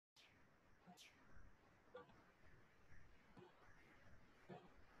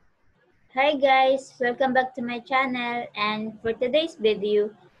Hi guys, welcome back to my channel, and for today's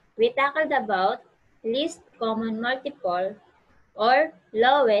video, we tackled about least common multiple or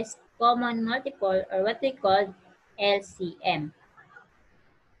lowest common multiple, or what we call LCM.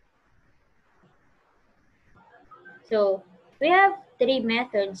 So, we have three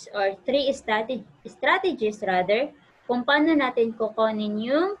methods or strategies rather kung paano natin kukunin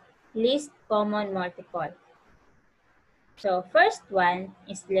yung least common multiple. So, first one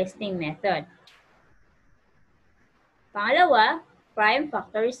is listing method. Pangalawa, prime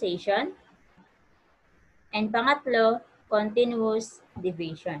factorization. And pangatlo, continuous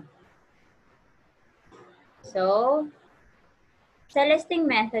division. So, sa listing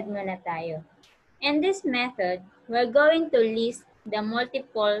method muna tayo. In this method, we're going to list the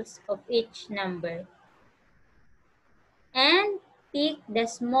multiples of each number and pick the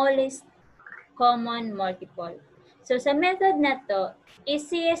smallest common multiple. So, sa method na to,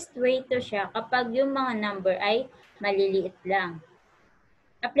 easiest way to siya kapag yung mga number ay maliliit lang.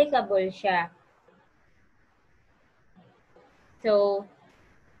 Applicable siya. So,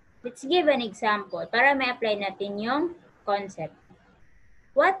 let's give an example para ma-apply natin yung concept.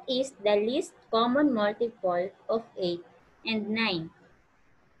 What is the least common multiple of 8 and 9?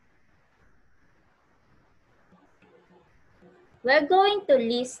 We're going to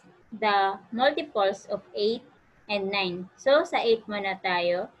list the multiples of 8 and 9. So, sa 8 muna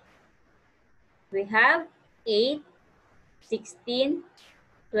tayo. We have 8, 16,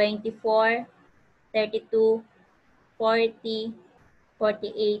 24, 32, 40,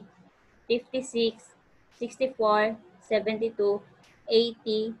 48, 56, 64, 72,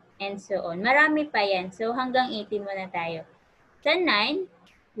 80, and so on. Marami pa yan. So, hanggang 80 muna tayo. Sa 9,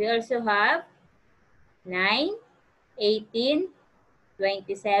 we also have 9, 18,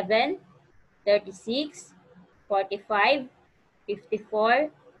 27, 36, 45, 54,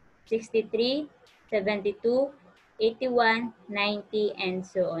 63, 72, 81, 90, and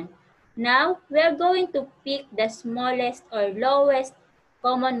so on. Now, we are going to pick the smallest or lowest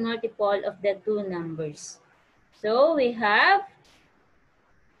common multiple of the two numbers. So, we have,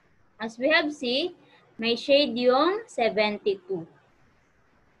 as we have seen, may shade yung 72.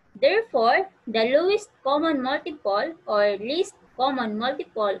 Therefore, the lowest common multiple or least common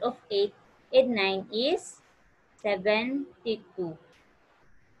multiple of 8 and 9 is 72.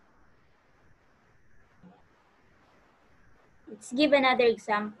 Let's give another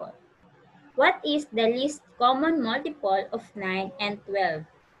example. What is the least common multiple of 9 and 12?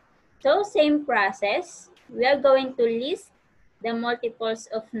 So, same process. We are going to list the multiples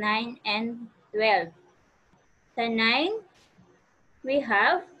of 9 and 12. Sa 9, we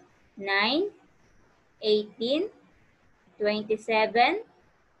have 9, 18, 27,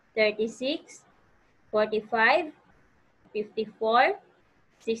 36, 45, 54,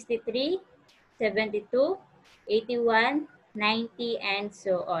 63, 72, 81, 90, and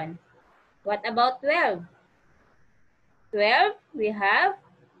so on. What about 12? 12, we have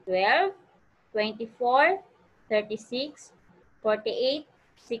 12, 24, 36, 48,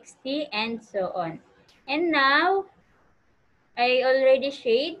 60, and so on. And now, I already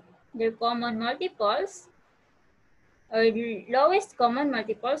shade their common multiples, or lowest common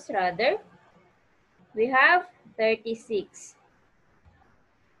multiples rather. We have 36.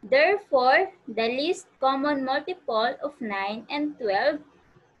 Therefore, the least common multiple of 9 and 12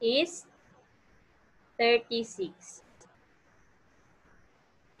 is 36.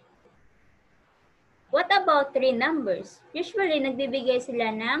 What about 3 numbers? Usually, nagbibigay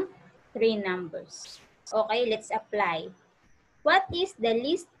sila ng 3 numbers. Okay, let's apply. What is the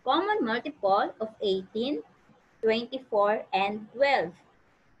least common multiple of 18, 24, and 12?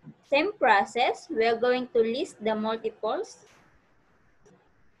 Same process, we are going to list the multiples.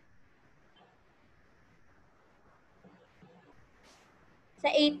 Sa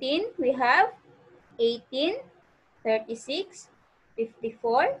 18, we have 18, 36,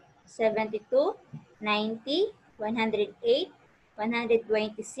 54, 72, 90, 108,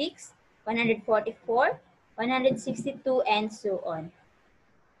 126, 144, 162, and so on.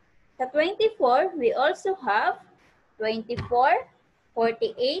 Sa 24, we also have 24,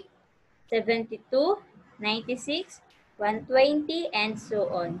 48, 72, 96, 120, and so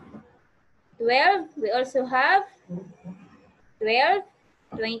on. 12, we also have 12,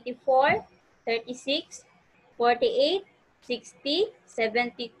 24, 36, 48, 60,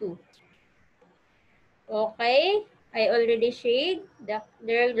 72. Okay, I already shade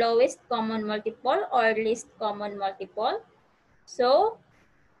their lowest common multiple or least common multiple. So,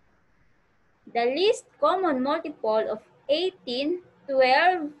 the least common multiple of 18,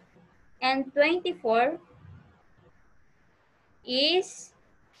 12, and 24 is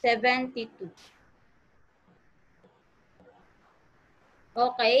 72.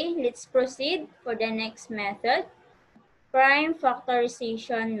 Okay, let's proceed for the next method, prime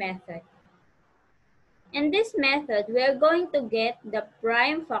factorization method. In this method, we are going to get the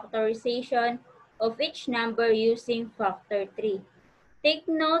prime factorization of each number using factor 3. Take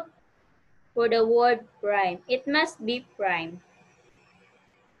note for the word prime. It must be prime.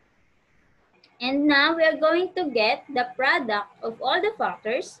 And now we are going to get the product of all the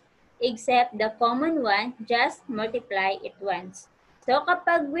factors except the common one, just multiply it once. So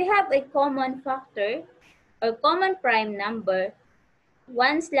kapag we have a common factor or common prime number,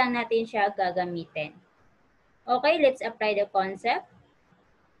 once lang natin siya gagamitin. Okay, let's apply the concept.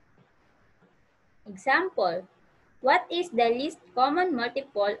 Example, what is the least common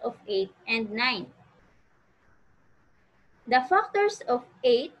multiple of 8 and 9? The factors of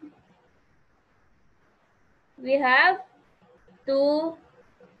 8, we have 2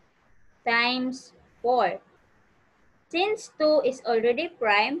 times 4. Since 2 is already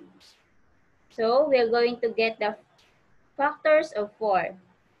prime, so we're going to get the factors of 4.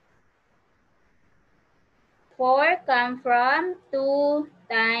 4 come from 2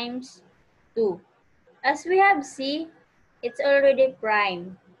 times 2. As we have C, it's already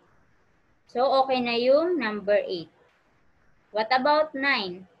prime. So, okay na yung number 8. What about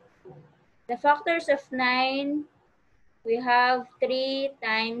 9? The factors of 9, we have 3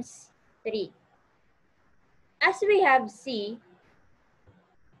 times 3. As we have C,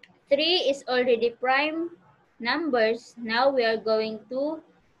 3 is already prime numbers. Now we are going to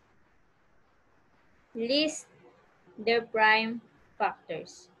list their prime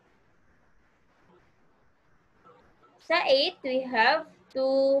factors. Sa 8, we have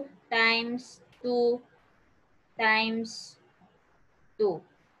 2 times 2 times 2.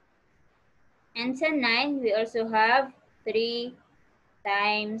 And sa 9, we also have 3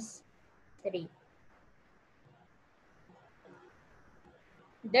 times 3.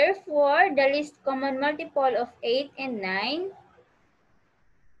 Therefore, the least common multiple of 8 and 9,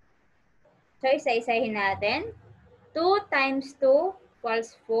 so isa-isahin natin. 2 times 2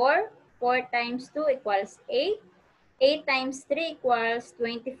 equals 4. 4 times 2 equals 8. 8 times 3 equals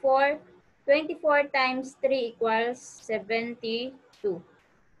 24. 24 times 3 equals 72.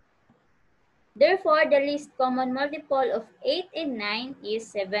 Therefore, the least common multiple of 8 and 9 is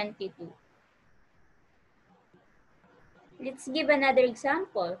 72. Let's give another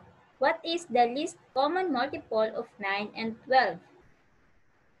example. What is the least common multiple of 9 and 12?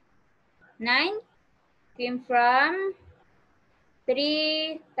 9 came from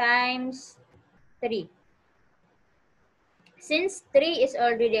 3 times 3. Since 3 is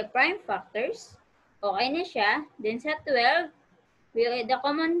already a prime factors, okay na siya. Then sa 12,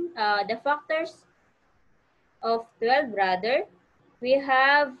 the factors of 12 rather, we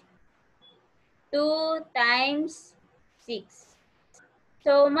have 2 times 6.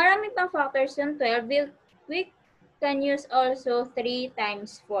 So, marami pang factors yung 12. We can use also 3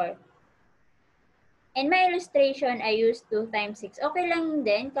 times 4. In my illustration, I use 2 times 6. Okay lang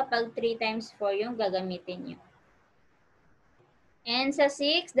din kapag 3 times 4 yung gagamitin nyo. And sa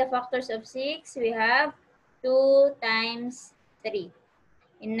 6, the factors of 6, we have 2 times 3.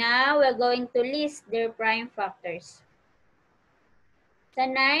 And now, we're going to list their prime factors. Sa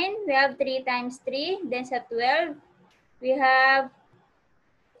 9, we have 3 times 3. Then sa 12, we have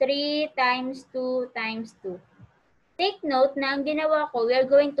 3 times 2 times 2. Take note na ang ginawa ko, we are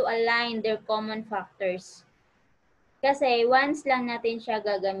going to align their common factors. Kasi once lang natin siya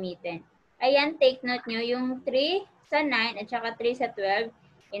gagamitin. Ayan, take note nyo, yung 3 sa 9 at saka 3 sa 12,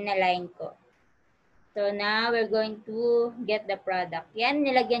 inalign ko. So now, we're going to get the product. Yan,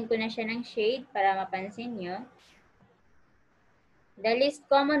 nilagyan ko na siya ng shade para mapansin nyo. The least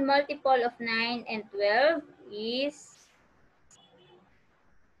common multiple of 9 and 12 is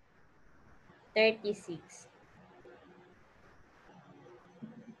 36.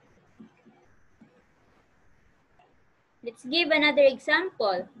 Let's give another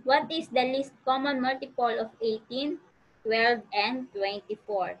example. What is the least common multiple of 18, 12, and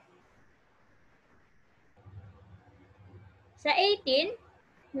 24? Sa 18,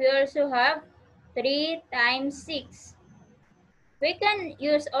 we also have 3 times 6. We can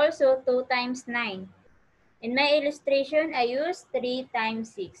use also 2 times 9. In my illustration, I use 3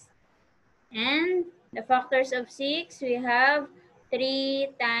 times 6. And the factors of 6, we have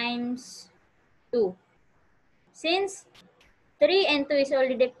 3 times 2. Since 3 and 2 is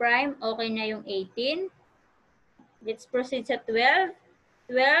already prime, okay na yung 18. Let's proceed sa 12.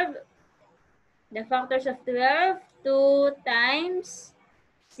 12, the factors of 12, 2 times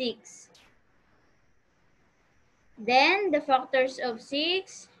 6. Then, the factors of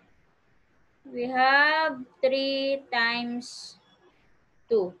 6, we have 3 times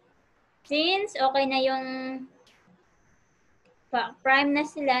 2. Since okay na yung prime na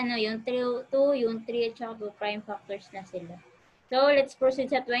sila, no? Yung 2, yung 3, at saka 2 prime factors na sila. So, let's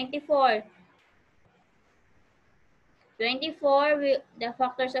proceed sa 24. 24, the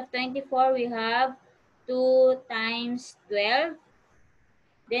factors of 24, we have 2 times 12.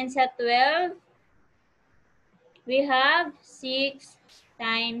 Then sa 12, we have 6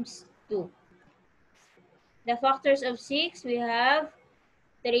 times 2. The factors of 6, we have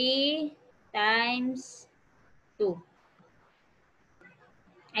 3 times 2.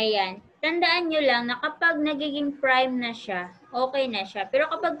 Ayan. Tandaan nyo lang na kapag nagiging prime na siya, okay na siya. Pero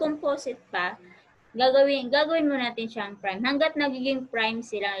kapag composite pa, gagawin mo natin siyang prime. Hanggat nagiging prime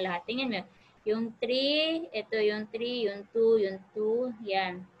silang lahat. Tingnan mo. Yung 3, ito yung 3, yung 2, yung 2.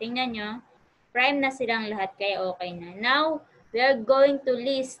 Yan. Tingnan nyo. Prime na silang lahat, kaya okay na. Now, we are going to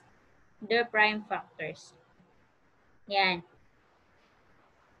list their prime factors. Yan.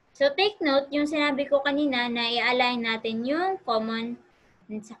 So, take note, yung sinabi ko kanina na i-align natin yung common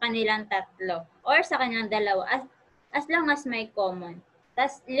sa kanilang tatlo or sa kanilang dalawa as long as may common.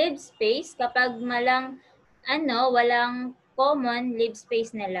 Tapos, leave space kapag walang common, leave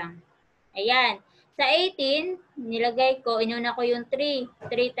space na lang. Ayan. Sa 18, nilagay ko, inuna ko yung 3.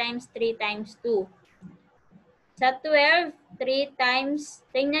 3 times 3 times 2. Sa 12, 3 times,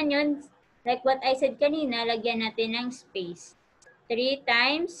 tingnan yun, like what I said kanina, lagyan natin ng space. 3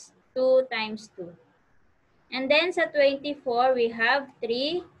 times 2 times 2. And then sa 24, we have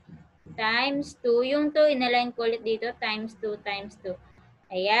 3 times 2. Yung 2, inalign ko ulit dito, times 2 times 2.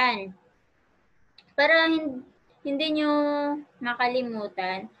 Ayan. Para hindi nyo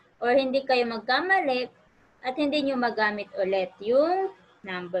makalimutan or hindi kayo magkamali at hindi nyo magamit ulit yung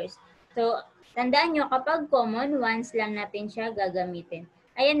numbers. So, tandaan nyo, kapag common, once lang natin siya gagamitin.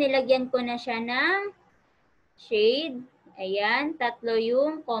 Ayan, nilagyan ko na siya ng shade. Ayan, tatlo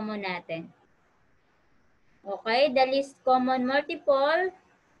yung common natin. Okay, the least common multiple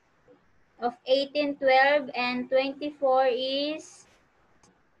of 18, 12, and 24 is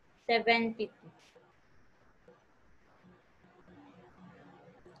 72.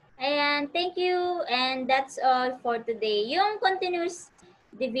 Ayan, thank you. And that's all for today. Yung continuous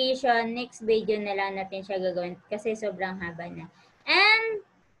division, next video na lang natin siya gagawin kasi sobrang haba na. And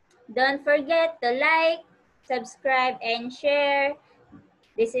don't forget to like, subscribe, and share.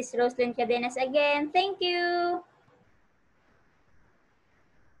 This is Roslyn Cadenas again. Thank you.